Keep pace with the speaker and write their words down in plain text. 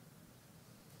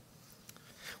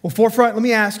Well, Forefront, let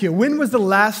me ask you, when was the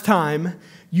last time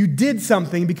you did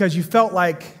something because you felt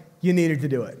like you needed to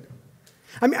do it?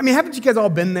 I mean, haven't you guys all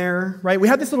been there, right? We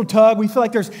have this little tug. We feel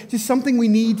like there's just something we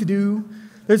need to do.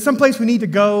 There's some place we need to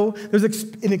go. There's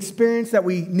an experience that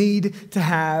we need to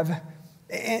have.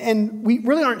 And we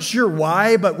really aren't sure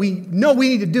why, but we know we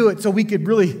need to do it so we could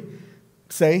really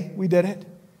say we did it.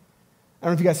 I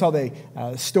don't know if you guys saw the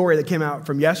story that came out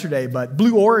from yesterday, but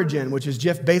Blue Origin, which is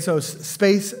Jeff Bezos'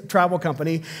 space travel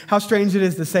company, how strange it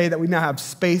is to say that we now have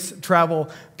space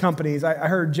travel companies. I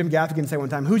heard Jim Gaffigan say one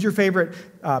time, who's your favorite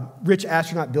rich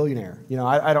astronaut billionaire? You know,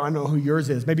 I don't know who yours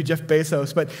is, maybe Jeff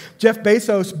Bezos, but Jeff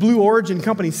Bezos' Blue Origin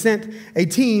company sent a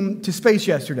team to space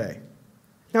yesterday.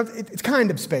 Now, it's kind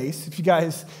of space, if you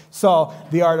guys saw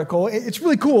the article. It's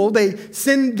really cool. They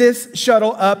send this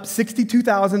shuttle up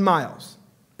 62,000 miles.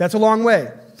 That's a long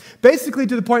way. Basically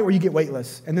to the point where you get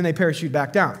weightless, and then they parachute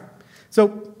back down.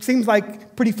 So, seems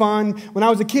like pretty fun. When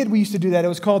I was a kid, we used to do that. It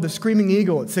was called the Screaming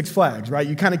Eagle at Six Flags, right?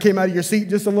 You kind of came out of your seat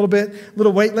just a little bit, a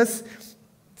little weightless.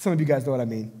 Some of you guys know what I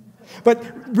mean. But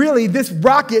really, this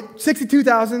rocket,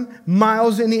 62,000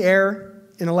 miles in the air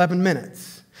in 11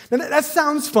 minutes. Now, that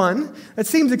sounds fun. That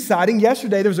seems exciting.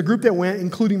 Yesterday, there was a group that went,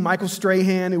 including Michael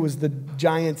Strahan, who was the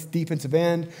Giants' defensive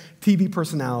end, TV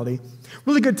personality.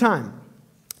 Really good time.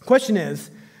 Question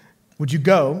is, would you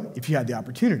go if you had the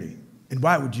opportunity? And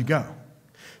why would you go?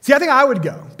 See, I think I would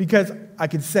go because I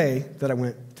could say that I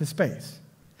went to space.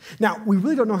 Now, we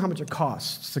really don't know how much it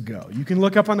costs to go. You can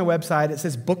look up on the website. It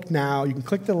says book now. You can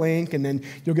click the link, and then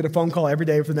you'll get a phone call every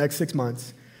day for the next 6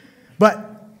 months. But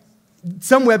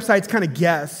some websites kind of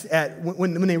guess at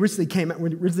when they originally came out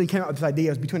with this idea,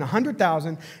 it was between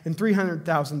 $100,000 and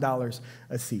 $300,000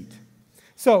 a seat.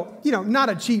 So, not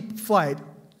a cheap flight.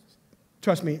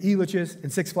 Trust me, Elitch's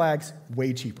and Six Flags,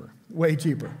 way cheaper.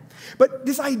 But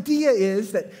this idea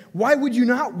is that why would you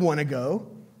not want to go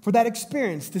for that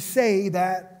experience to say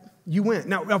that you went?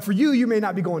 Now, for you may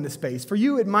not be going to space. For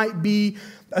you, it might be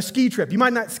a ski trip. You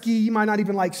might not ski, you might not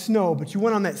even like snow, but you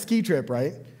went on that ski trip,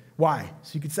 right? Why?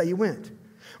 So you could say you went.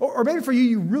 Or maybe for you,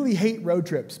 you really hate road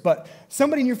trips, but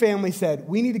somebody in your family said,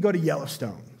 we need to go to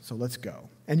Yellowstone, so let's go.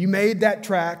 And you made that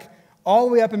track all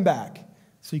the way up and back,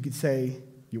 so you could say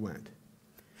you went.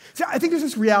 See, I think there's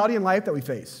this reality in life that we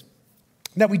face,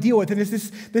 that we deal with, and it's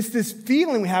this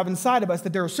feeling we have inside of us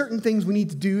that there are certain things we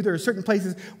need to do, there are certain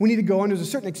places we need to go, and there's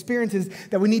certain experiences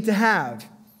that we need to have.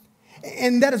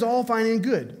 And that is all fine and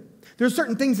good. There are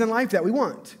certain things in life that we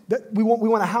want. We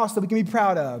want a house that we can be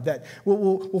proud of, that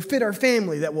will fit our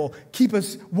family, that will keep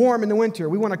us warm in the winter.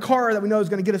 We want a car that we know is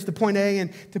going to get us to point A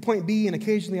and to point B and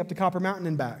occasionally up to Copper Mountain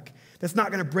and back. That's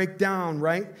not going to break down,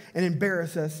 right, and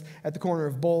embarrass us at the corner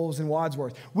of Bowles and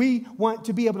Wadsworth. We want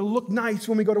to be able to look nice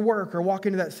when we go to work or walk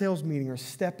into that sales meeting or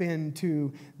step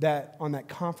into that on that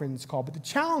conference call. But the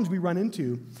challenge we run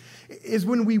into is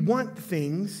when we want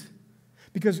things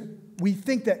because we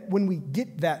think that when we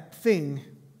get that thing,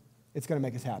 it's going to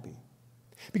make us happy.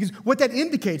 Because what that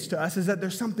indicates to us is that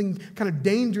there's something kind of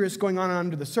dangerous going on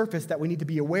under the surface that we need to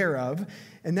be aware of,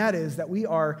 and that is that we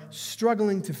are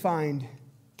struggling to find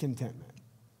contentment.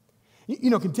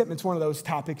 Contentment's one of those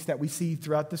topics that we see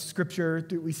throughout the scripture,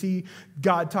 we see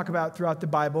God talk about throughout the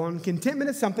Bible, and contentment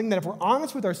is something that if we're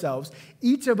honest with ourselves,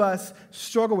 each of us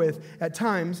struggle with at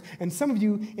times, and some of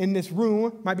you in this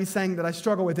room might be saying that I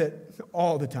struggle with it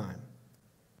all the time.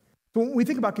 So when we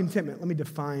think about contentment, let me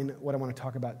define what I want to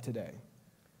talk about today.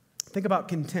 Think about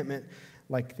contentment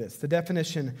like this. The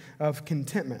definition of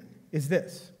contentment is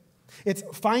this. It's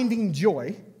finding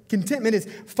joy. Contentment is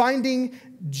finding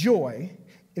joy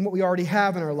in what we already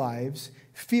have in our lives,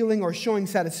 feeling or showing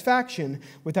satisfaction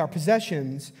with our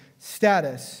possessions,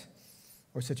 status,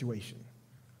 or situation.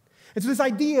 And so this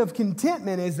idea of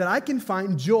contentment is that I can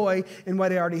find joy in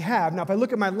what I already have. Now, if I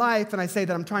look at my life and I say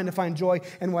that I'm trying to find joy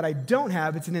in what I don't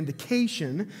have, it's an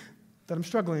indication that I'm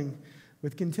struggling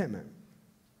with contentment.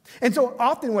 And so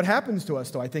often what happens to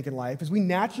us, though, I think in life, is we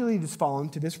naturally just fall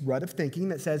into this rut of thinking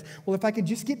that says, well, if I could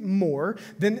just get more,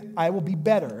 then I will be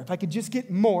better. If I could just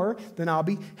get more, then I'll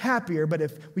be happier. But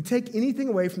if we take anything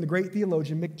away from the great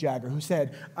theologian Mick Jagger, who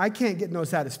said, I can't get no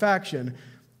satisfaction,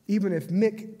 even if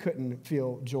Mick couldn't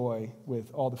feel joy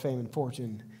with all the fame and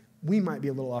fortune, we might be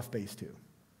a little off base too.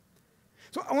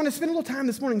 So I want to spend a little time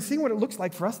this morning seeing what it looks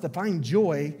like for us to find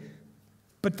joy,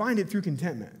 but find it through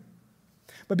contentment.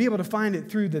 But be able to find it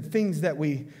through the things that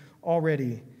we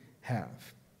already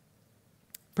have.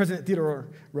 President Theodore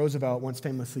Roosevelt once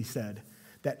famously said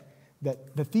that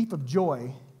the thief of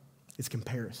joy is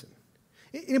comparison.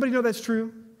 Anybody know that's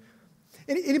true?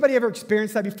 Anybody ever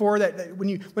experienced that before? That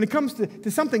when it comes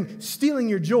to something stealing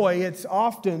your joy, it's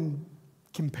often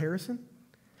comparison?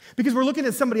 Because we're looking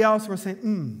at somebody else and we're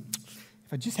saying,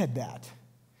 if I just had that,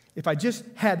 if I just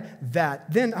had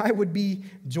that, then I would be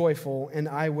joyful and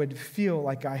I would feel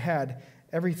like I had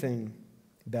everything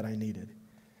that I needed.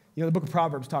 You know, the book of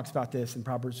Proverbs talks about this in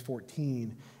Proverbs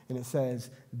 14, and it says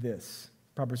this,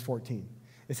 Proverbs 14.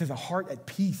 It says, a heart at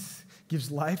peace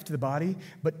gives life to the body,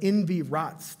 but envy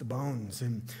rots the bones.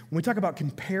 And when we talk about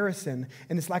comparison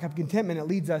and this lack of contentment, it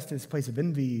leads us to this place of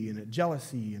envy and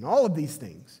jealousy and all of these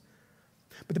things.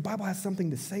 But the Bible has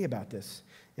something to say about this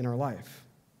in our life.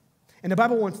 And the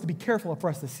Bible wants to be careful for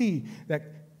us to see that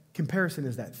comparison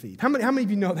is that thief. How many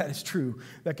of you know that is true,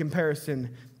 that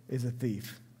comparison is a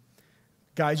thief?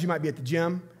 Guys, you might be at the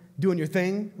gym doing your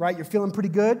thing, right? You're feeling pretty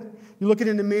good. You're looking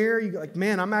in the mirror. You're like,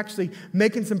 man, I'm actually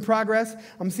making some progress.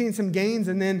 I'm seeing some gains.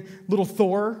 And then little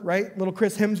Thor, right? Little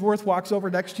Chris Hemsworth walks over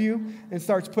next to you and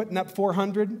starts putting up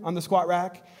 400 on the squat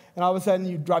rack. And all of a sudden,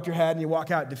 you drop your head and you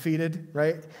walk out defeated,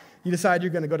 right? You decide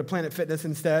you're going to go to Planet Fitness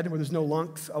instead, where there's no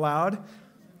lunks allowed.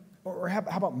 Or how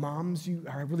about moms? You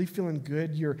are really feeling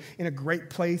good. You're in a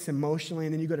great place emotionally,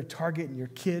 and then you go to Target, and your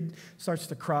kid starts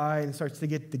to cry and starts to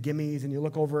get the gimmies, and you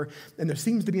look over, and there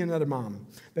seems to be another mom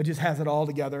that just has it all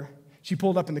together. She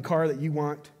pulled up in the car that you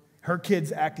want. Her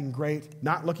kid's acting great,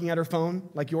 not looking at her phone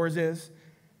like yours is.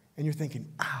 And you're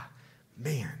thinking,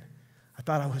 man, I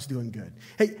thought I was doing good.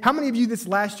 Hey, how many of you this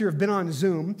last year have been on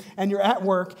Zoom, and you're at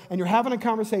work, and you're having a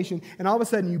conversation, and all of a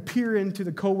sudden you peer into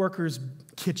the coworker's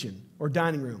kitchen or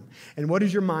dining room, and what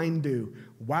does your mind do?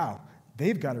 Wow,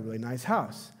 they've got a really nice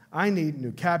house. I need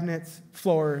new cabinets,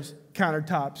 floors,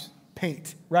 countertops,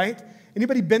 paint, right?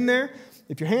 Anybody been there?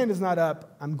 If your hand is not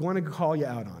up, I'm going to call you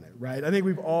out on it, right? I think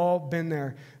we've all been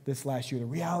there this last year. The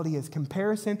reality is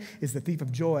comparison is the thief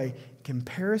of joy.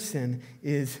 Comparison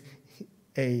is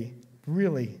a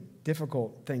really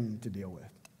difficult thing to deal with.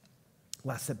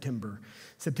 Last September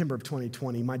of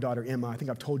 2020, my daughter Emma, I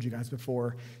think I've told you guys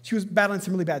before, she was battling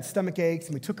some really bad stomach aches,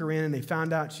 and we took her in, and they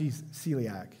found out she's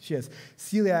celiac. She has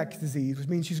celiac disease, which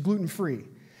means she's gluten-free,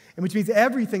 and which means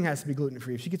everything has to be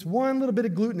gluten-free. If she gets one little bit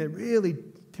of gluten, it really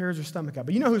tears her stomach up.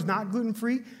 But you know who's not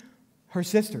gluten-free? Her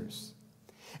sisters.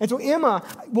 And so Emma,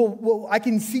 well, I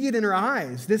can see it in her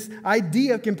eyes, this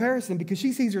idea of comparison, because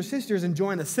she sees her sisters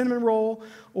enjoying a cinnamon roll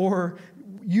or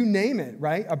you name it,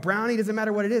 right? A brownie, doesn't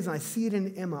matter what it is. And I see it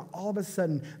in Emma. All of a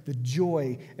sudden, the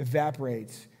joy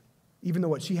evaporates, even though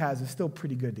what she has is still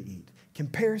pretty good to eat.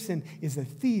 Comparison is a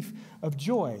thief of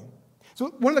joy. So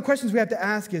one of the questions we have to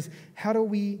ask is, how do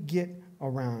we get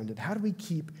around it? How do we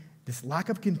keep this lack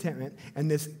of contentment and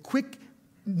this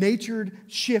quick-natured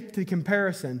shift to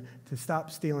comparison to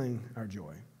stop stealing our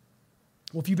joy?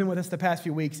 Well, if you've been with us the past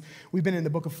few weeks, we've been in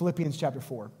the book of Philippians chapter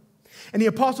 4. And the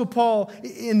Apostle Paul,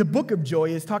 in the book of joy,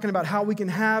 is talking about how we can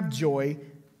have joy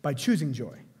by choosing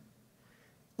joy.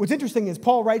 What's interesting is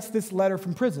Paul writes this letter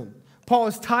from prison. Paul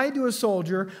is tied to a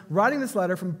soldier, writing this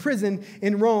letter from prison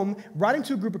in Rome, writing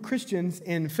to a group of Christians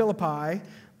in Philippi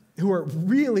who are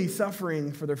really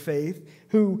suffering for their faith,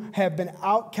 who have been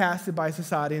outcasted by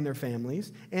society and their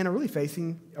families, and are really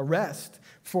facing arrest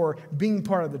for being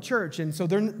part of the church. And so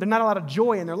they're not a lot of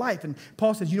joy in their life. And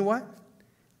Paul says, you know what?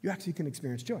 You actually can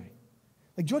experience joy.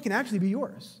 Like, joy can actually be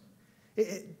yours.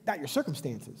 Not your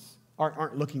circumstances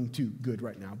aren't looking too good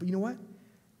right now. But you know what?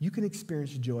 You can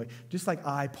experience joy just like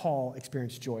Paul,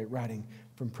 experienced joy writing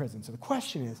from prison. So the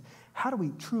question is, how do we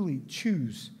truly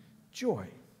choose joy?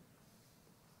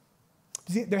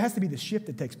 See, there has to be the shift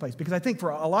that takes place, because I think for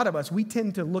a lot of us, we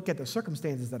tend to look at the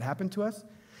circumstances that happen to us,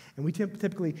 and we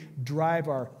typically drive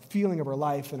our feeling of our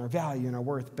life and our value and our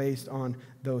worth based on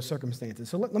those circumstances.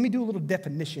 So let me do a little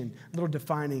definition, a little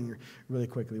defining really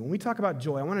quickly. When we talk about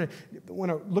joy, I want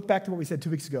to look back to what we said 2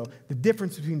 weeks ago, the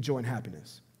difference between joy and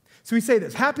happiness. So we say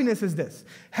this. Happiness is this.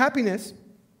 Happiness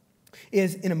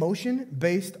is an emotion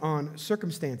based on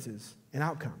circumstances and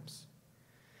outcomes.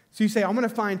 So you say, I'm going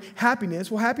to find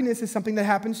happiness. Well, happiness is something that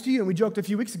happens to you. And we joked a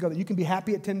few weeks ago that you can be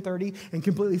happy at 10:30 and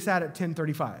completely sad at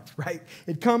 10:35, right?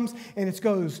 It comes and it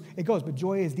goes. But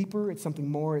joy is deeper. It's something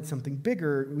more. It's something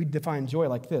bigger. We define joy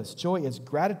like this. Joy is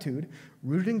gratitude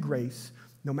rooted in grace,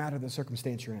 no matter the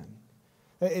circumstance you're in.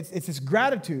 It's this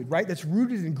gratitude, right, that's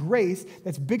rooted in grace,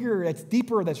 that's bigger, that's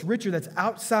deeper, that's richer, that's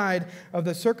outside of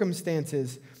the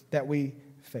circumstances that we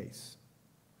face.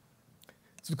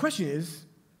 So the question is,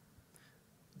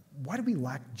 why do we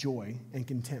lack joy and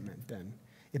contentment then,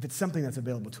 if it's something that's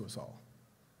available to us all?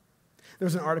 There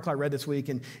was an article I read this week,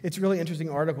 and it's a really interesting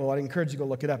article. I'd encourage you to go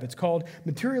look it up. It's called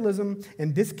Materialism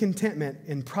and Discontentment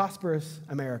in Prosperous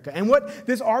America. And what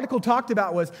this article talked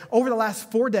about was, over the last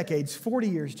 4 decades, 40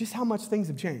 years, just how much things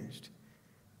have changed,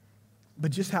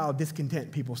 but just how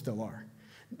discontent people still are.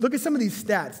 Look at some of these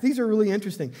stats. These are really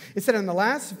interesting. It said in the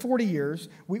last 40 years,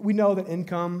 we know that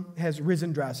income has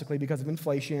risen drastically because of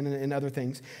inflation and other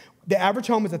things. The average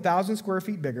home is 1,000 square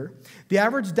feet bigger. The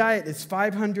average diet is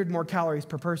 500 more calories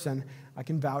per person. I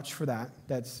can vouch for that.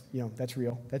 That's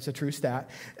real. That's a true stat.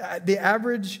 The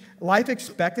average life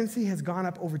expectancy has gone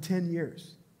up over 10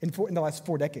 years in the last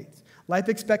 4 decades. Life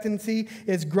expectancy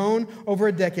has grown over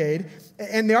a decade.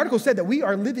 And the article said that we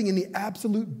are living in the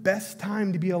absolute best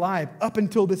time to be alive up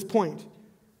until this point.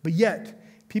 But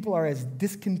yet, people are as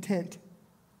discontent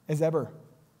as ever.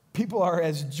 People are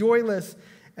as joyless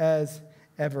as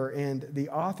ever. And the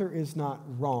author is not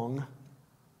wrong.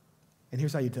 And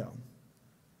here's how you tell.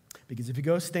 Because if you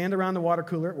go stand around the water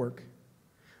cooler at work,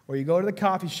 or you go to the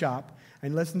coffee shop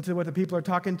and listen to what the people are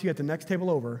talking to you at the next table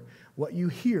over, what you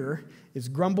hear is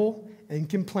grumble and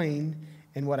complain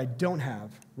and what I don't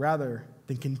have, rather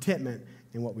than contentment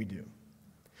in what we do.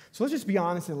 So let's just be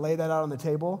honest and lay that out on the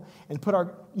table and put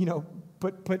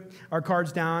our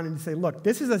cards down and say, look,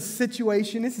 this is a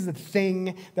situation, this is a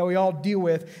thing that we all deal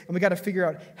with, and we got to figure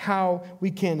out how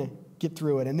we can get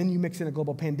through it. And then you mix in a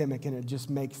global pandemic and it just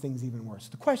makes things even worse.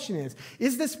 The question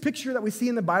is this picture that we see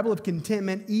in the Bible of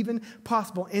contentment even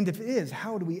possible? And if it is,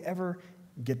 how do we ever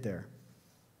get there?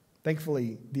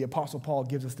 Thankfully, the Apostle Paul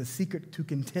gives us the secret to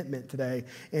contentment today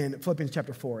in Philippians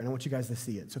chapter 4, and I want you guys to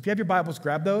see it. So if you have your Bibles,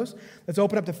 grab those. Let's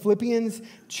open up to Philippians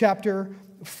chapter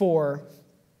 4.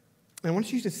 And I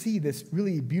want you to see this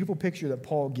really beautiful picture that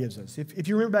Paul gives us. If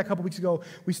you remember back a couple weeks ago,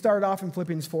 we started off in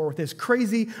Philippians 4 with this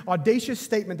crazy, audacious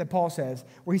statement that Paul says,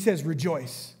 where he says,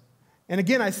 rejoice. And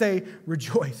again, I say,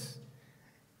 rejoice.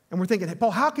 And we're thinking, hey, Paul,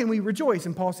 how can we rejoice?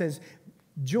 And Paul says,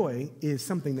 joy is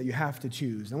something that you have to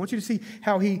choose. And I want you to see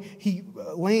how he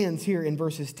lands here in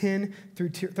verses 10 through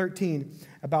 13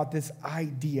 about this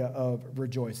idea of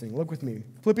rejoicing. Look with me.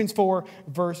 Philippians 4,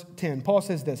 verse 10. Paul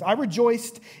says this, I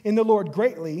rejoiced in the Lord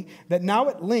greatly that now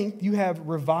at length you have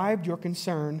revived your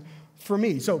concern for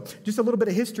me. So just a little bit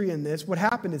of history in this. What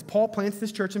happened is Paul plants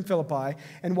this church in Philippi,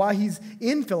 and while he's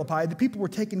in Philippi, the people were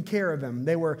taking care of him.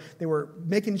 They were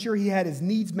making sure he had his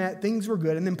needs met, things were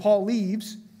good, and then Paul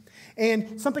leaves.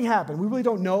 And something happened. We really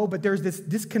don't know, but there's this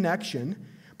disconnection.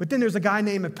 But then there's a guy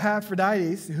named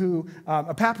Epaphras, who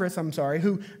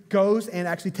goes and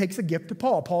actually takes a gift to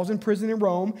Paul. Paul's in prison in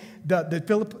Rome.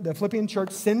 The Philippian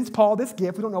church sends Paul this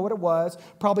gift. We don't know what it was.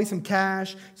 Probably some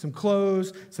cash, some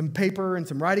clothes, some paper, and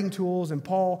some writing tools. And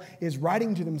Paul is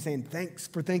writing to them saying, thanks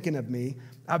for thinking of me.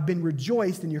 I've been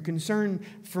rejoiced in your concern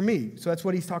for me. So that's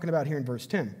what he's talking about here in verse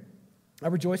 10. I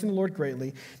rejoice in the Lord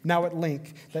greatly, now at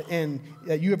length,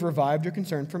 that you have revived your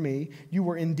concern for me. You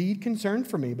were indeed concerned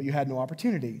for me, but you had no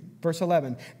opportunity. Verse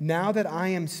 11, not that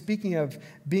I'm speaking of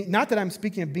being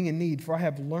in need, for I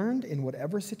have learned in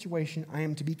whatever situation I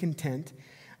am to be content.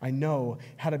 I know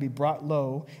how to be brought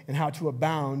low and how to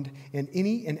abound in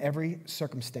any and every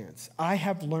circumstance. I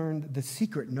have learned the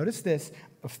secret, notice this,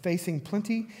 of facing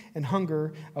plenty and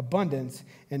hunger, abundance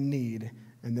and need.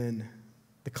 And then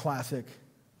the classic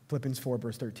Philippians 4,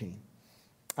 verse 13.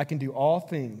 I can do all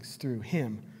things through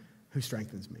him who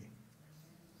strengthens me.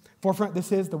 Forefront,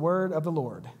 this is the word of the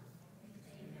Lord.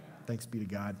 Thanks be to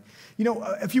God. You know,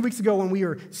 a few weeks ago when we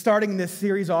were starting this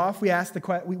series off, we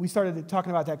started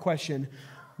talking about that question,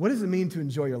 what does it mean to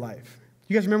enjoy your life?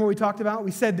 You guys remember what we talked about?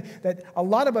 We said that a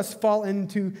lot of us fall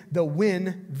into the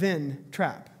when-then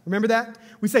trap. Remember that?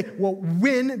 We say, well,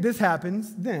 when this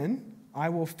happens, then I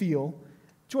will feel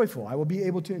joyful. I will be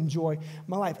able to enjoy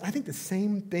my life. I think the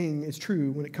same thing is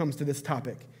true when it comes to this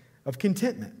topic of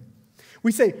contentment.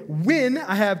 We say, when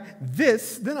I have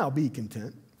this, then I'll be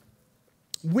content.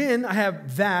 When I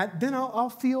have that, then I'll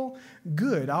feel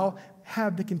good. I'll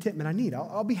have the contentment I need.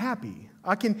 I'll be happy.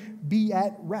 I can be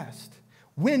at rest.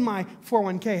 When my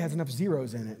 401k has enough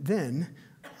zeros in it, then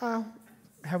I'll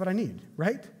have what I need,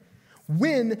 right?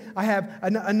 When I have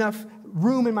enough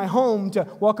room in my home to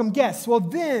welcome guests, well,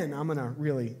 then I'm going to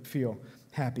really feel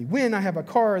happy. When I have a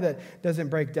car that doesn't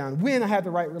break down, when I have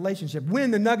the right relationship,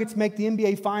 when the Nuggets make the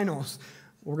NBA Finals.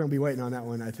 We're going to be waiting on that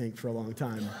one, I think, for a long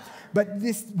time. But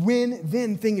this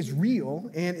when-then thing is real,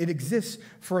 and it exists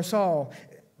for us all.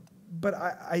 But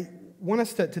I want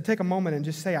us to take a moment and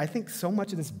just say, I think so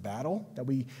much of this battle that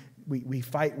we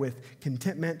fight with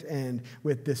contentment and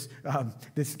with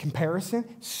this comparison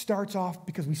starts off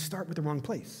because we start with the wrong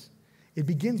place. It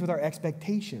begins with our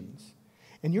expectations.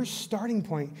 And your starting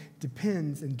point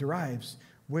depends and derives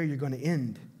where you're going to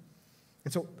end.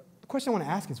 And so the question I want to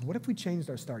ask is, what if we changed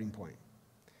our starting point?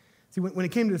 See, when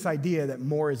it came to this idea that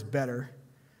more is better,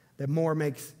 that more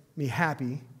makes me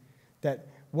happy, that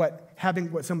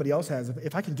having what somebody else has,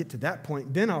 if I can get to that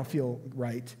point, then I'll feel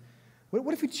right.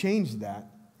 What if we changed that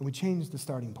and we change the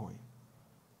starting point.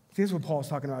 See, this is what Paul is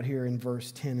talking about here in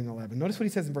verse 10 and 11. Notice what he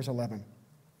says in verse 11.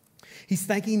 He's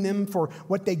thanking them for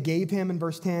what they gave him in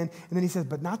verse 10, and then he says,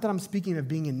 but not that I'm speaking of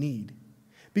being in need.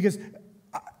 Because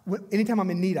anytime I'm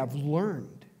in need, I've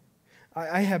learned.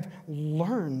 I have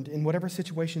learned in whatever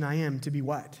situation I am to be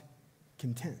what?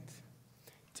 Content.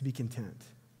 To be content.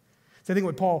 So I think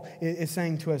what Paul is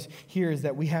saying to us here is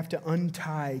that we have to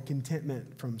untie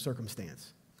contentment from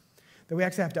circumstance. That we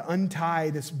actually have to untie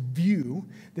this view,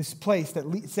 this place that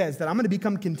says that I'm going to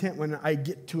become content when I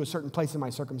get to a certain place in my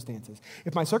circumstances.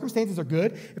 If my circumstances are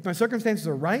good, if my circumstances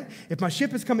are right, if my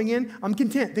ship is coming in, I'm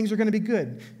content. Things are going to be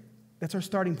good. That's our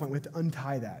starting point. We have to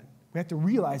untie that. We have to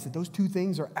realize that those two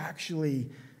things are actually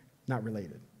not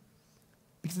related.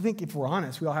 Because I think if we're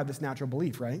honest, we all have this natural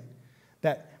belief, right?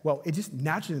 That, well, it just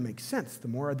naturally makes sense. The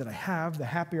more that I have, the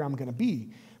happier I'm going to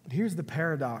be. But here's the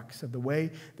paradox of the way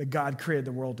that God created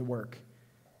the world to work.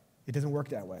 It doesn't work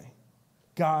that way.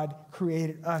 God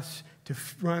created us to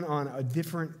run on a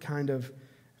different kind of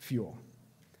fuel.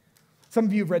 Some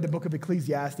of you have read the book of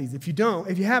Ecclesiastes. If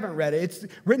you haven't read it, it's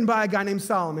written by a guy named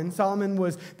Solomon. Solomon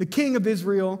was the king of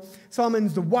Israel.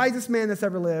 Solomon's the wisest man that's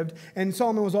ever lived. And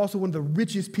Solomon was also one of the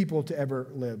richest people to ever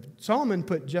live. Solomon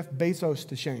put Jeff Bezos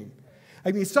to shame.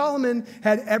 I mean, Solomon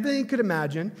had everything he could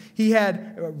imagine. He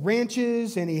had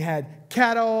ranches and he had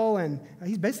cattle, and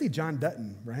he's basically John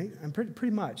Dutton, right?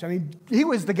 Pretty much. I mean, he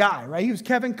was the guy, right? He was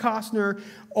Kevin Costner,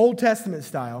 Old Testament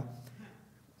style.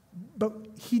 But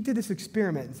he did this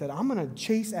experiment and said, I'm going to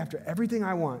chase after everything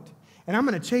I want, and I'm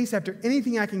going to chase after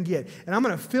anything I can get, and I'm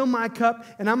going to fill my cup,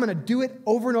 and I'm going to do it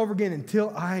over and over again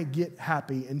until I get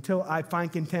happy, until I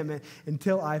find contentment,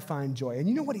 until I find joy. And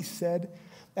you know what he said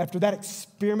after that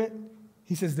experiment?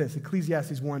 He says this,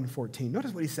 Ecclesiastes 1:14.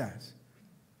 Notice what he says.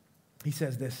 He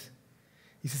says this.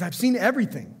 He says, I've seen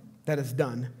everything that is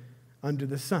done under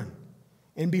the sun.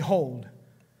 And behold,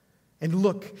 and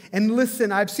look, and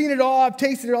listen. I've seen it all. I've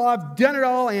tasted it all. I've done it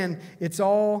all. And it's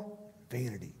all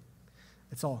vanity.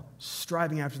 It's all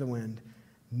striving after the wind.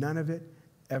 None of it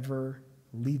ever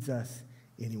leads us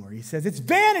anywhere. He says it's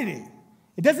vanity.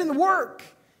 It doesn't work.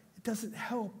 It doesn't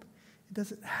help. It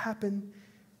doesn't happen.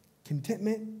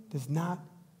 Contentment does not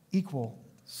equal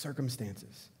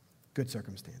circumstances, good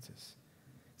circumstances.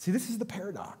 See, this is the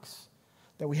paradox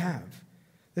that we have.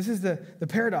 This is the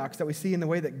paradox that we see in the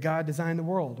way that God designed the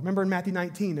world. Remember in Matthew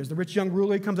 19, there's the rich young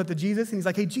ruler. He comes up to Jesus, and he's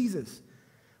like, hey, Jesus,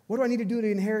 what do I need to do to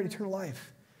inherit eternal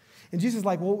life? And Jesus is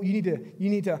like, well, you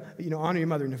need to honor your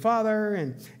mother and your father,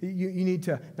 and you need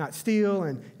to not steal,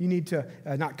 and you need to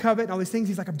not covet, and all these things.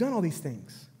 He's like, I've done all these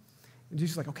things. And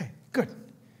Jesus is like, okay, good.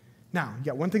 Now, you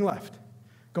got one thing left.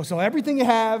 Go sell everything you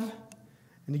have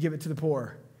and you give it to the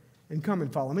poor and come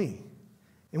and follow me.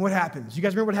 And what happens? You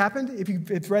guys remember what happened?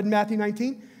 If it's read in Matthew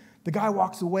 19, the guy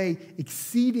walks away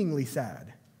exceedingly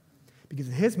sad because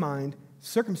in his mind,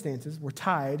 circumstances were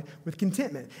tied with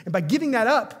contentment. And by giving that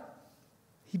up,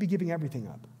 he'd be giving everything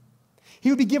up. He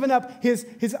would be giving up his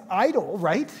idol,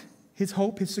 right? His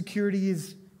hope, his security,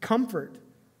 his comfort.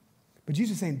 But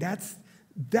Jesus is saying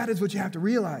that is what you have to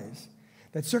realize.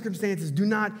 That circumstances do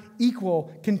not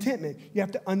equal contentment. You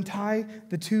have to untie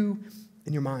the two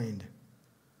in your mind.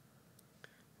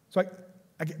 So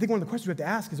I think one of the questions we have to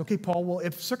ask is, okay, Paul, well,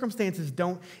 if circumstances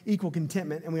don't equal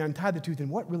contentment and we untie the two, then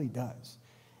what really does?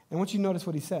 And I want you to notice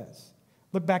what he says.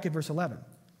 Look back at verse 11.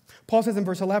 Paul says in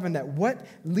verse 11 that what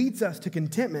leads us to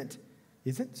contentment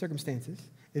isn't circumstances.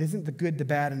 It isn't the good, the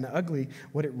bad, and the ugly.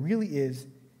 What it really is,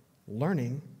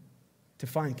 learning to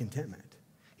find contentment.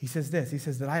 He says this. He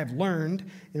says that I have learned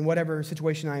in whatever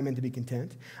situation I am in to be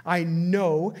content. I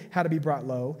know how to be brought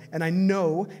low, and I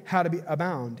know how to be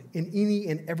abound in any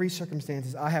and every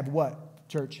circumstances. I have what,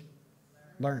 church?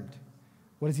 Learned.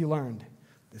 What has he learned?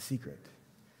 The secret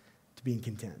to being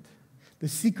content. The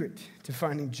secret to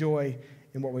finding joy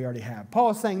in what we already have. Paul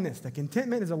is saying this, that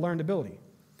contentment is a learned ability.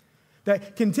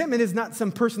 That contentment is not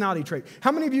some personality trait.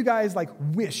 How many of you guys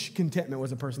wish contentment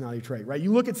was a personality trait, right?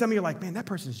 You look at somebody, you're like, man, that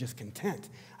person's just content.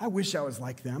 I wish I was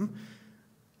like them.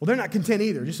 Well, they're not content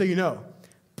either, just so you know.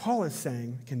 Paul is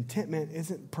saying contentment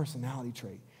isn't a personality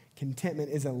trait. Contentment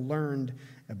is a learned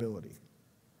ability.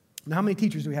 Now, how many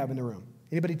teachers do we have in the room?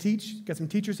 Anybody teach? Got some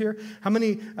teachers here? How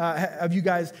many of you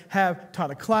guys have taught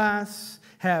a class,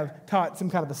 have taught some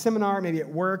kind of a seminar, maybe at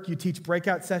work, you teach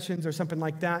breakout sessions or something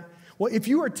like that? Well, if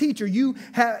you are a teacher, you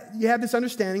have this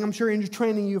understanding. I'm sure in your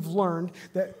training you've learned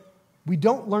that we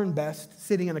don't learn best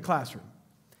sitting in a classroom.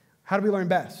 How do we learn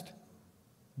best?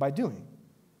 By doing.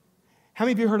 How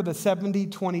many of you have heard of the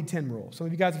 70-20-10 rule? Some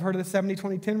of you guys have heard of the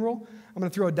 70-20-10 rule? I'm going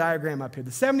to throw a diagram up here.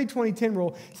 The 70-20-10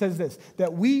 rule says this,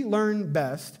 that we learn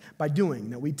best by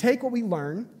doing, that we take what we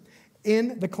learn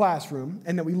in the classroom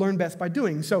and that we learn best by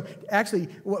doing. So actually,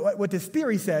 what this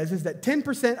theory says is that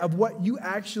 10% of what you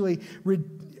actually,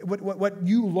 what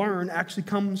you learn actually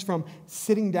comes from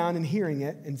sitting down and hearing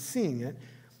it and seeing it.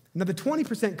 Another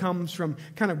 20% comes from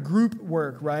kind of group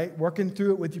work, right? Working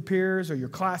through it with your peers or your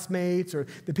classmates or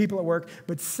the people at work.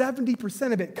 But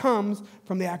 70% of it comes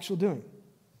from the actual doing.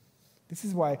 This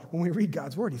is why when we read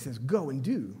God's word, he says, go and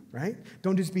do, right?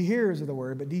 Don't just be hearers of the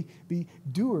word, but be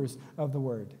doers of the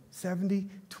word. 70,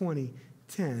 20,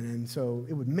 10. And so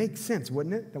it would make sense,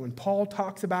 wouldn't it, that when Paul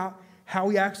talks about how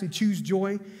we actually choose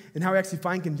joy and how we actually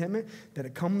find contentment, that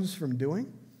it comes from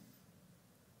doing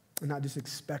and not just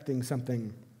expecting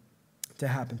something to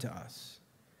happen to us.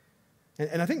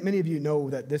 And I think many of you know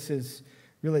that this is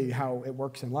really how it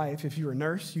works in life. If you're a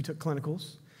nurse, you took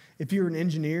clinicals. If you're an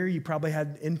engineer, you probably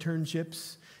had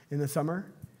internships in the summer.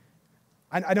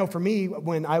 I know for me,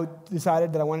 when I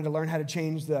decided that I wanted to learn how to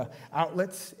change the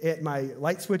outlets at my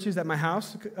light switches at my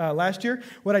house last year,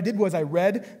 what I did was I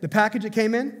read the package that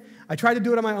came in. I tried to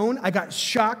do it on my own. I got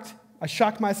shocked. I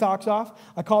shocked my socks off.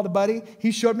 I called a buddy.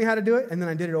 He showed me how to do it, and then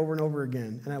I did it over and over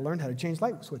again. And I learned how to change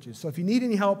light switches. So if you need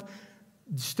any help,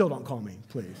 still don't call me,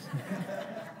 please.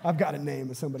 I've got a name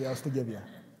of somebody else to give you.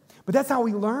 But that's how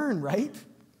we learn, right?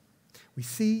 We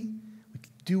see, we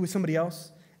do with somebody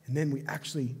else, and then we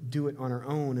actually do it on our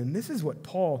own. And this is what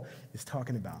Paul is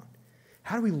talking about.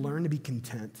 How do we learn to be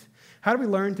content? How do we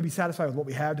learn to be satisfied with what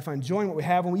we have, to find joy in what we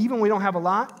have, even when we don't have a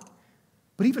lot?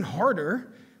 But even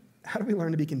harder, how do we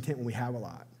learn to be content when we have a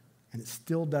lot and it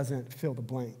still doesn't fill the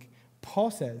blank?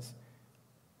 Paul says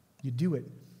you do it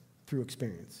through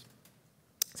experience.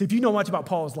 So if you know much about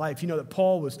Paul's life, you know that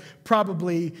Paul was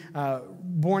probably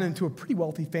born into a pretty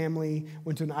wealthy family,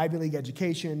 went to an Ivy League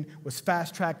education, was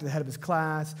fast-tracked to the head of his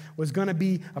class, was going to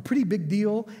be a pretty big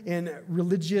deal in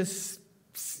religious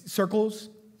circles.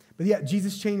 But yet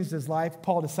Jesus changed his life.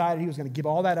 Paul decided he was going to give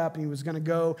all that up and he was going to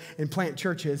go and plant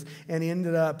churches, and he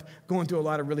ended up going through a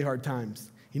lot of really hard times.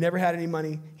 He never had any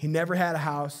money. He never had a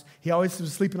house. He always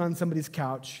was sleeping on somebody's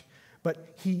couch.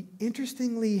 But he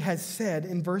interestingly has said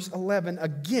in verse 11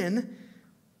 again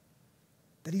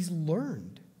that he's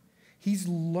learned. He's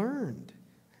learned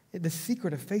the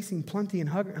secret of facing plenty and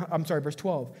hunger. Verse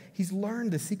 12. He's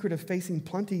learned the secret of facing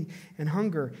plenty and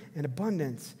hunger and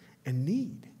abundance and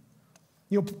need.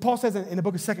 You know, Paul says in the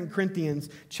book of 2 Corinthians,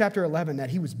 chapter 11,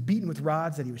 that he was beaten with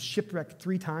rods, that he was shipwrecked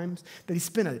 3 times, that he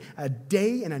spent a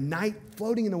day and a night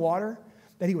floating in the water,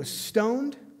 that he was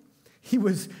stoned. He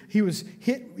was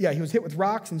hit with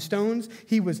rocks and stones.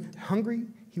 He was hungry.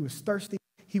 He was thirsty.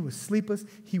 He was sleepless.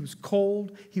 He was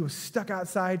cold. He was stuck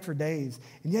outside for days.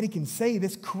 And yet he can say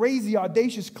this crazy,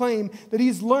 audacious claim that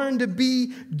he's learned to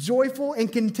be joyful and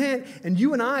content. And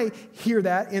you and I hear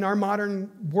that in our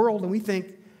modern world, and we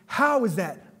think, how is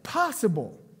that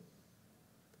possible?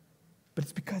 But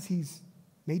it's because he's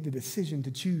made the decision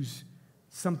to choose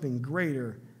something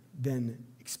greater than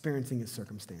experiencing his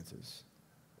circumstances.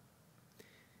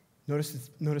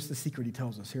 Notice the secret he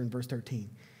tells us here in verse 13.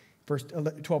 Verse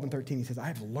 12 and 13, he says, I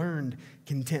have learned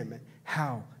contentment.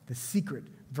 How? The secret,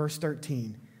 verse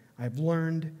 13, I have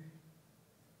learned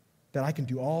that I can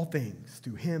do all things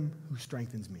through him who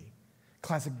strengthens me.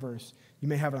 Classic verse. You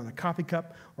may have it on a coffee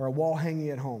cup or a wall hanging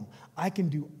at home. I can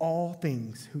do all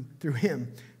things through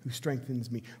him who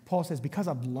strengthens me. Paul says, because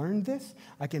I've learned this,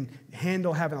 I can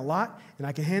handle having a lot, and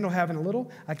I can handle having a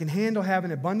little. I can handle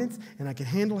having abundance, and I can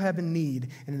handle having need.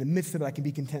 And in the midst of it, I can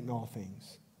be content in all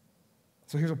things.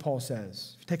 So here's what Paul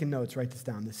says. If you're taking notes, write this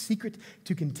down. The secret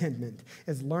to contentment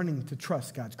is learning to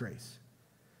trust God's grace.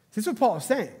 This is what Paul is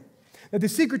saying. That the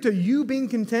secret to you being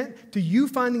content, to you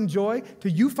finding joy, to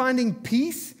you finding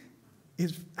peace,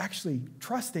 is actually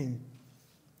trusting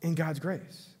in God's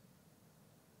grace.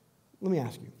 Let me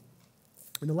ask you,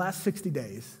 in the last 60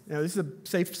 days, this is a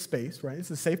safe space, right?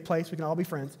 This is a safe place. We can all be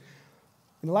friends.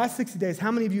 In the last 60 days, how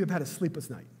many of you have had a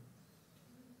sleepless night?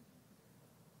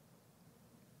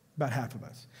 About half of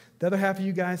us. The other half of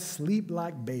you guys sleep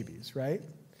like babies, right?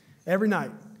 Every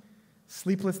night,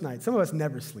 sleepless night. Some of us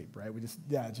never sleep, right?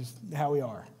 Just how we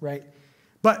are, right?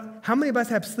 But how many of us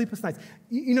have sleepless nights?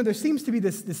 You know, there seems to be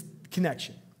this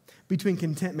connection between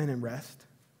contentment and rest.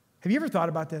 Have you ever thought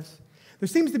about this? There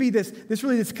seems to be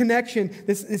this connection,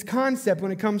 this concept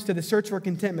when it comes to the search for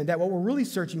contentment, that what we're really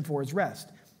searching for is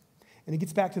rest. And it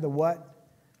gets back to the what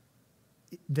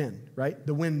then, right?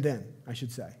 The when then, I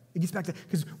should say. It gets back to,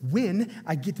 because when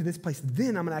I get to this place,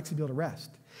 then I'm going to actually be able to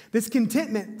rest. This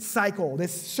contentment cycle,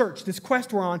 this search, this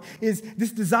quest we're on, is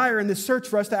this desire and this search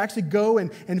for us to actually go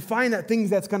and find that thing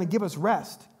that's going to give us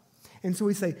rest. And so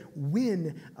we say,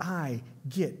 when I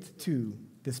get to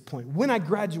this point, when I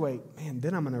graduate, man,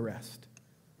 then I'm going to rest.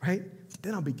 right?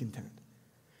 Then I'll be content.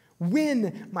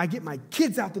 When I get my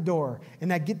kids out the door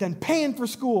and I get done paying for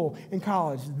school and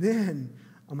college, then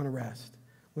I'm going to rest.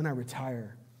 When I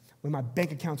retire, when my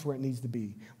bank account's where it needs to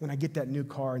be, when I get that new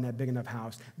car and that big enough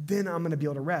house, then I'm going to be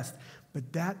able to rest.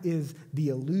 But that is the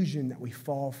illusion that we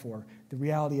fall for. The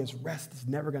reality is rest is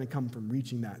never going to come from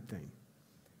reaching that thing.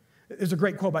 There's a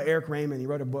great quote by Eric Raymond. He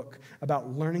wrote a book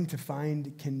about learning to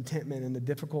find contentment in the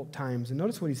difficult times. And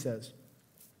notice what he says.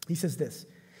 He says this: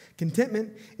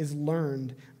 contentment is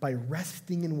learned by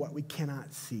resting in what we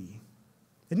cannot see.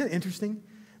 Isn't it interesting?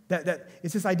 That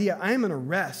it's this idea, I am going to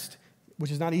rest,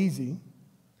 which is not easy.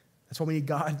 That's why we need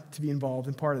God to be involved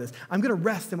in part of this. I'm going to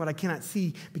rest in what I cannot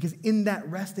see, because in that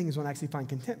resting is when I actually find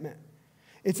contentment.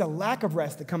 It's a lack of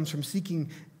rest that comes from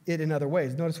seeking it in other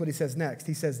ways. Notice what he says next.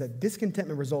 He says that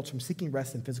discontentment results from seeking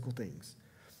rest in physical things.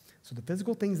 So the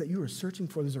physical things that you are searching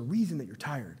for, there's a reason that you're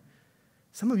tired.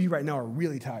 Some of you right now are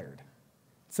really tired.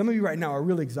 Some of you right now are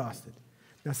really exhausted.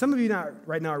 Now, some of you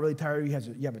right now are really tired. You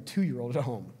have a 2-year-old at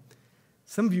home.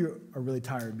 Some of you are really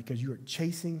tired because you are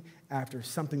chasing after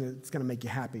something that's going to make you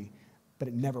happy, but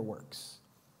it never works.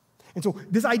 And so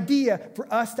this idea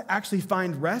for us to actually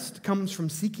find rest comes from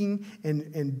seeking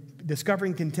and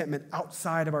discovering contentment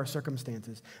outside of our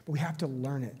circumstances. But we have to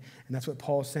learn it. And that's what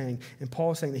Paul is saying. And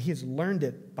Paul is saying that he has learned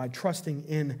it by trusting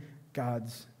in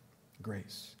God's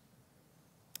grace.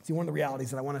 See, one of the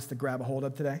realities that I want us to grab a hold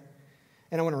of today,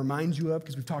 and I want to remind you of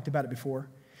because we've talked about it before,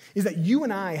 is that you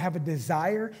and I have a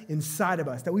desire inside of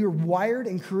us, that we were wired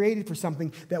and created for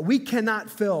something that we cannot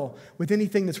fill with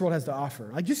anything this world has to offer.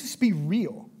 Like, just be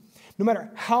real. No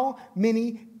matter how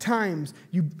many times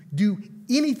you do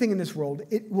anything in this world,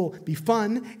 it will be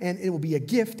fun and it will be a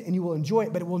gift and you will enjoy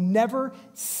it, but it will never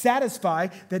satisfy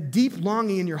that deep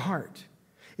longing in your heart.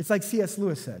 It's like C.S.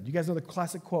 Lewis said. You guys know the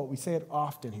classic quote. We say it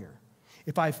often here.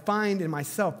 If I find in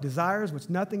myself desires which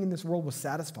nothing in this world will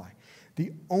satisfy,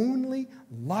 the only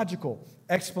logical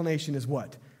explanation is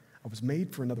what? I was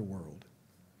made for another world.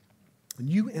 And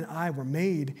you and I were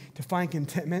made to find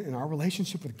contentment in our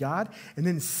relationship with God, and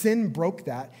then sin broke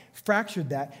that, fractured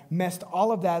that, messed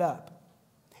all of that up.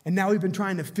 And now we've been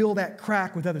trying to fill that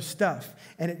crack with other stuff,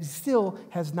 and it still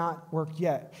has not worked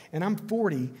yet. And I'm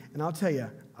 40, and I'll tell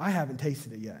you, I haven't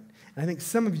tasted it yet. And I think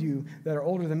some of you that are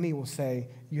older than me will say,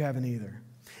 you haven't either.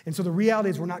 And so the reality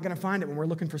is we're not going to find it when we're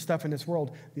looking for stuff in this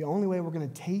world. The only way we're going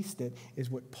to taste it is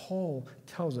what Paul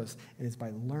tells us, and it's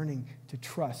by learning to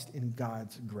trust in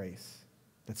God's grace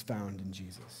that's found in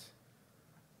Jesus.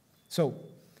 So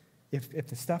if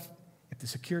the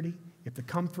security, if the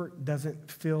comfort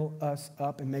doesn't fill us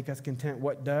up and make us content,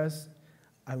 what does?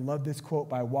 I love this quote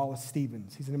by Wallace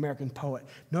Stevens. He's an American poet.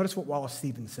 Notice what Wallace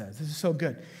Stevens says. This is so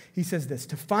good. He says this: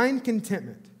 to find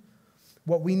contentment,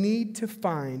 what we need to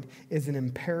find is an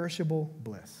imperishable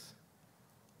bliss.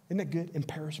 Isn't that good?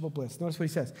 Imperishable bliss. Notice what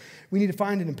he says. We need to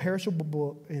find an imperishable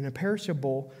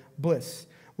bliss.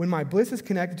 When my bliss is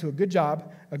connected to a good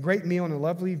job, a great meal, and a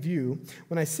lovely view,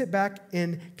 when I sit back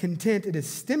in content, it is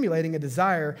stimulating a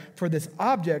desire for this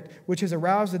object which has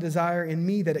aroused a desire in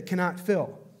me that it cannot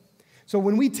fill. So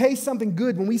when we taste something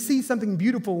good, when we see something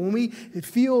beautiful, when we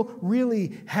feel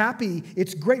really happy,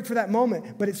 it's great for that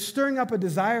moment, but it's stirring up a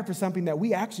desire for something that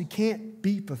we actually can't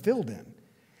be fulfilled in.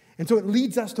 And so it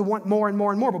leads us to want more and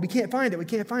more and more, but we can't find it. We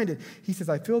can't find it. He says,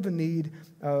 I feel the need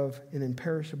of an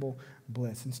imperishable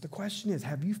bliss. And so the question is,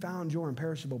 have you found your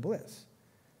imperishable bliss?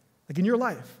 Like in your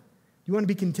life, you want to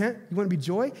be content? You want to be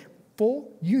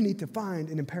joyful? You need to find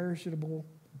an imperishable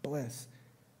bliss.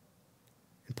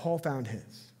 And Paul found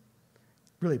his.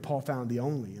 Really, Paul found the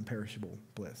only imperishable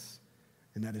bliss,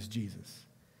 and that is Jesus.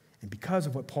 And because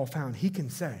of what Paul found, he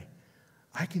can say,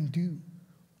 I can do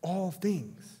all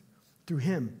things through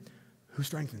him who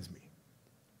strengthens me.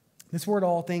 This word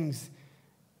all things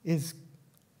is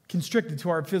constricted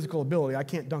to our physical ability. I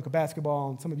can't dunk a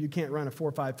basketball, and some of you can't run a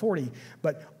 4.5 40,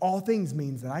 but all things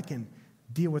means that I can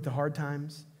deal with the hard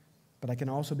times, but I can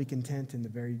also be content in the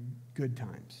very good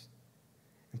times.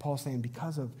 And Paul's saying,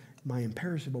 because of my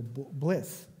imperishable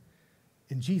bliss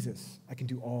in Jesus, I can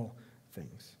do all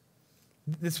things.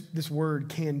 This word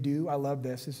can do, I love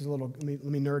this. This is a little, let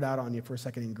me nerd out on you for a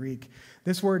second in Greek.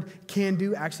 This word can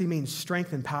do actually means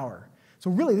strength and power.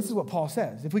 So really, this is what Paul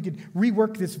says. If we could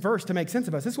rework this verse to make sense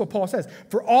of us, this is what Paul says.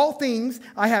 For all things,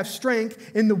 I have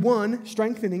strength in the one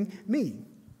strengthening me.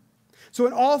 So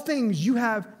in all things, you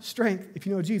have strength if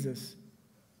you know Jesus.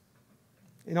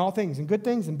 In all things, in good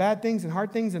things, and bad things, and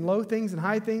hard things, and low things, and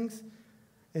high things,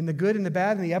 in the good and the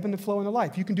bad, and the ebb and the flow in the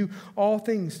life. You can do all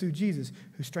things through Jesus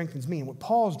who strengthens me. And what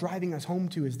Paul's driving us home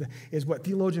to is what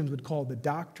theologians would call the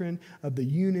doctrine of the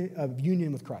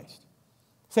union with Christ.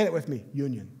 Say that with me,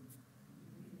 union.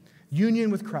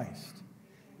 Union with Christ.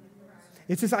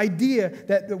 It's this idea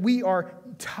that we are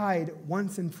tied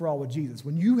once and for all with Jesus.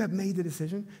 When you have made the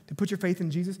decision to put your faith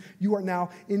in Jesus, you are now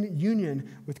in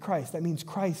union with Christ. That means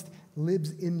Christ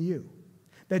lives in you.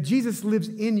 That Jesus lives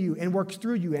in you and works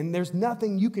through you, and there's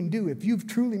nothing you can do. If you've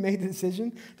truly made the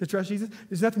decision to trust Jesus,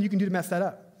 there's nothing you can do to mess that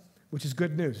up, which is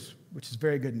good news, which is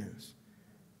very good news.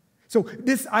 So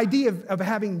this idea of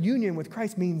having union with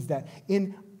Christ means that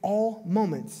in all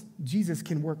moments, Jesus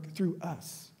can work through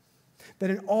us. That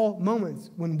in all moments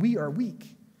when we are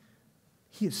weak,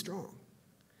 he is strong.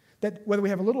 That whether we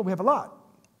have a little or we have a lot,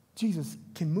 Jesus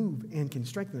can move and can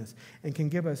strengthen us and can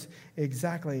give us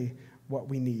exactly what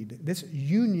we need. This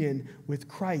union with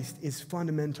Christ is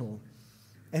fundamental,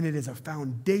 and it is a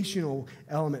foundational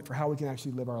element for how we can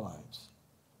actually live our lives.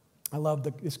 I love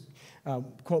this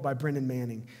quote by Brendan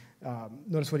Manning.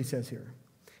 Notice what he says here.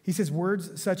 He says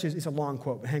words such as, it's a long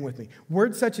quote, but hang with me.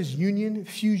 Words such as union,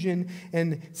 fusion,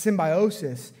 and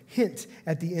symbiosis hint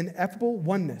at the ineffable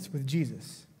oneness with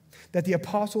Jesus that the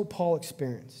Apostle Paul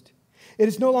experienced. It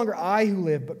is no longer I who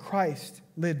live, but Christ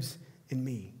lives in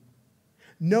me.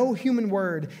 No human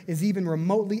word is even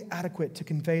remotely adequate to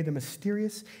convey the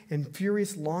mysterious and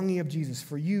furious longing of Jesus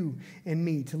for you and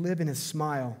me to live in his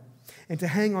smile and to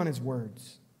hang on his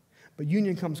words. But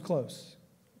union comes close,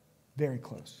 very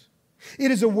close.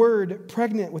 It is a word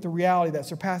pregnant with a reality that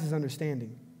surpasses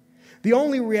understanding. The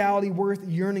only reality worth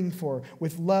yearning for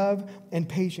with love and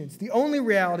patience. The only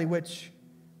reality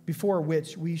before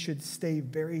which we should stay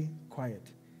very quiet.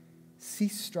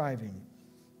 Cease striving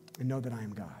and know that I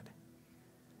am God.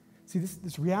 See,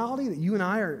 this reality that you and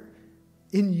I are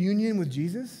in union with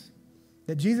Jesus,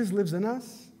 that Jesus lives in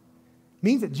us,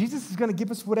 means that Jesus is going to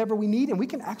give us whatever we need, and we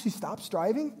can actually stop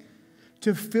striving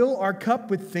to fill our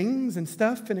cup with things and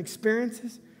stuff and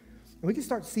experiences. And we can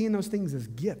start seeing those things as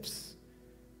gifts,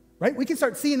 right? We can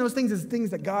start seeing those things as things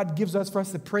that God gives us for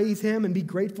us to praise him and be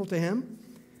grateful to him.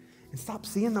 And stop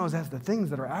seeing those as the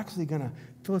things that are actually going to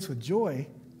fill us with joy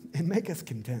and make us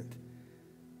content.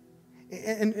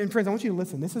 And friends, I want you to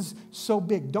listen. This is so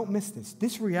big. Don't miss this.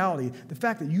 This reality, the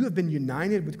fact that you have been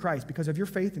united with Christ because of your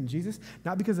faith in Jesus,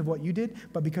 not because of what you did,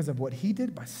 but because of what he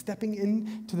did by stepping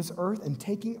into this earth and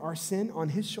taking our sin on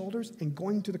his shoulders and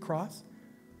going to the cross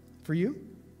for you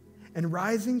and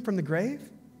rising from the grave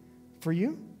for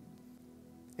you.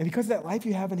 And because of that life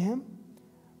you have in him,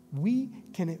 we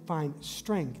can find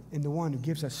strength in the one who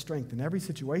gives us strength in every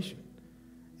situation,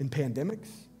 in pandemics,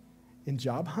 in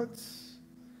job hunts,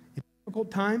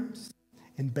 difficult times,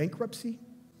 in bankruptcy,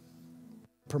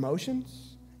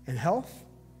 promotions, and health,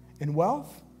 and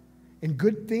wealth, and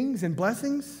good things and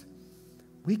blessings,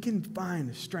 we can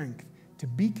find strength to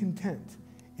be content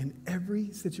in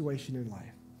every situation in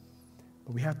life.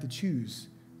 But we have to choose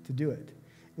to do it.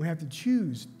 We have to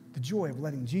choose the joy of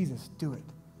letting Jesus do it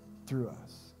through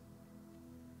us.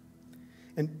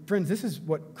 And friends, this is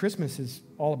what Christmas is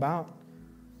all about.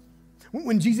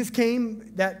 When Jesus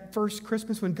came that first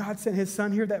Christmas, when God sent his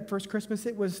son here that first Christmas,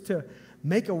 it was to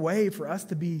make a way for us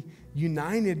to be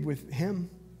united with him.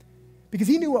 Because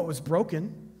he knew what was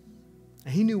broken,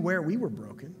 and he knew where we were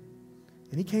broken,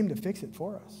 and he came to fix it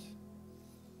for us.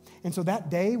 And so that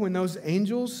day when those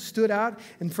angels stood out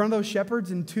in front of those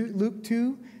shepherds in Luke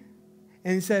 2,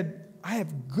 and he said, I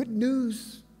have good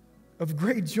news of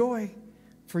great joy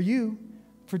for you,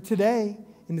 for today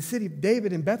in the city of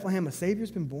David in Bethlehem, a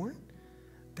Savior's been born.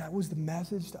 That was the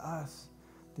message to us,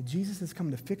 that Jesus has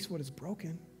come to fix what is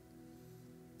broken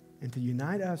and to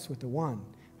unite us with the one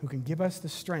who can give us the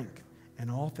strength in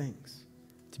all things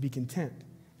to be content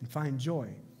and find joy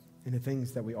in the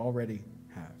things that we already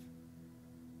have.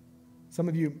 Some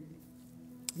of you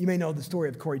may know the story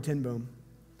of Corrie ten Boom.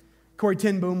 Corrie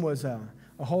ten Boom was a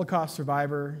Holocaust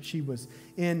survivor. She was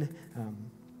in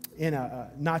a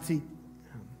Nazi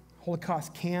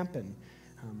Holocaust camp and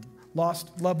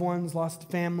lost loved ones, lost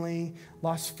family,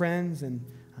 lost friends, and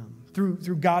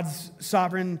through God's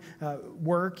sovereign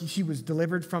work, she was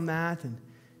delivered from that. And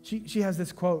she has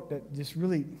this quote that just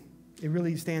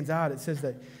really stands out. It says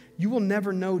that you will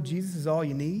never know Jesus is all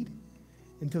you need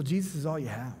until Jesus is all you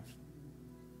have.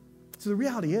 So the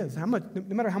reality is, no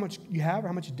matter how much you have or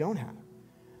how much you don't have,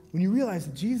 when you realize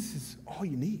that Jesus is all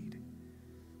you need,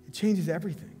 it changes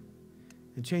everything.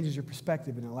 It changes your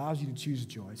perspective and allows you to choose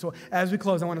joy. So as we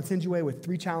close, I want to send you away with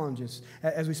 3 challenges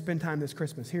as we spend time this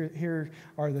Christmas. Here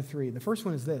are the 3. The first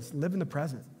one is this: live in the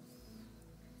present.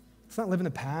 Let's not live in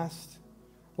the past,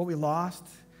 what we lost,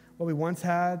 what we once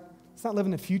had. Let's not live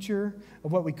in the future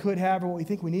of what we could have or what we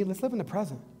think we need. Let's live in the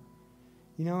present.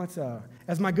 You know, it's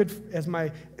as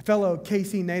my fellow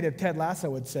KC native Ted Lasso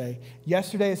would say,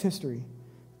 yesterday is history.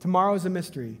 Tomorrow is a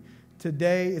mystery.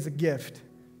 today is a gift.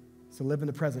 So live in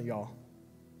the present, y'all.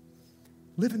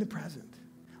 Live in the present.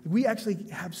 We actually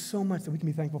have so much that we can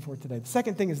be thankful for today. The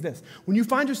second thing is this. When you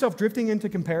find yourself drifting into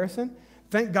comparison,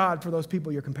 thank God for those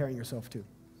people you're comparing yourself to.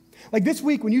 Like this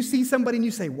week, when you see somebody and you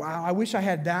say, wow, I wish I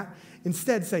had that,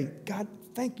 instead say, God,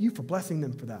 thank you for blessing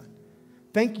them for that.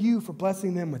 Thank you for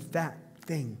blessing them with that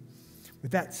thing,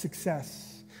 with that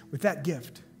success, with that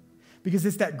gift. Because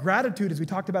it's that gratitude, as we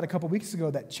talked about a couple weeks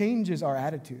ago, that changes our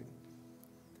attitude.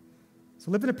 So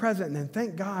live in the present and then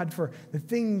thank God for the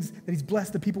things that he's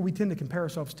blessed the people we tend to compare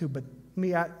ourselves to. But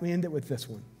let me end it with this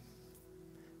one.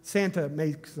 Santa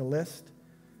makes a list,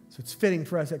 so it's fitting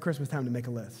for us at Christmas time to make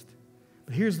a list.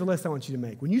 But here's the list I want you to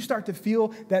make. When you start to feel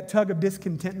that tug of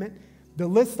discontentment, the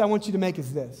list I want you to make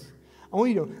is this. I want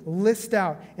you to list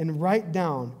out and write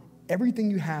down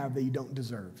everything you have that you don't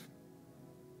deserve.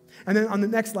 And then on the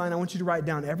next line, I want you to write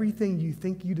down everything you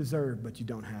think you deserve but you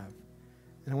don't have.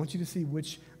 And I want you to see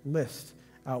which list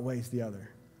outweighs the other.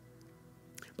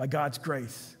 By God's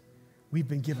grace, we've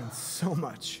been given so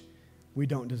much we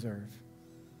don't deserve.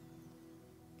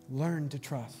 Learn to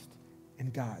trust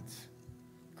in God's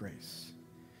grace.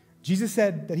 Jesus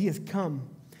said that he has come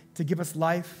to give us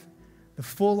life, the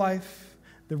full life,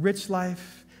 the rich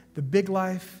life, the big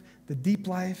life, the deep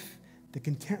life, the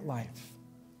content life.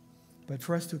 But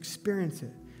for us to experience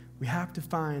it, we have to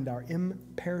find our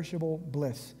imperishable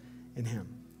bliss in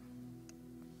him.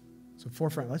 So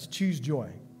forefront, let's choose joy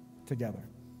together,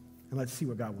 and let's see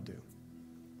what God will do.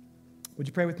 Would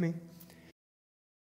you pray with me?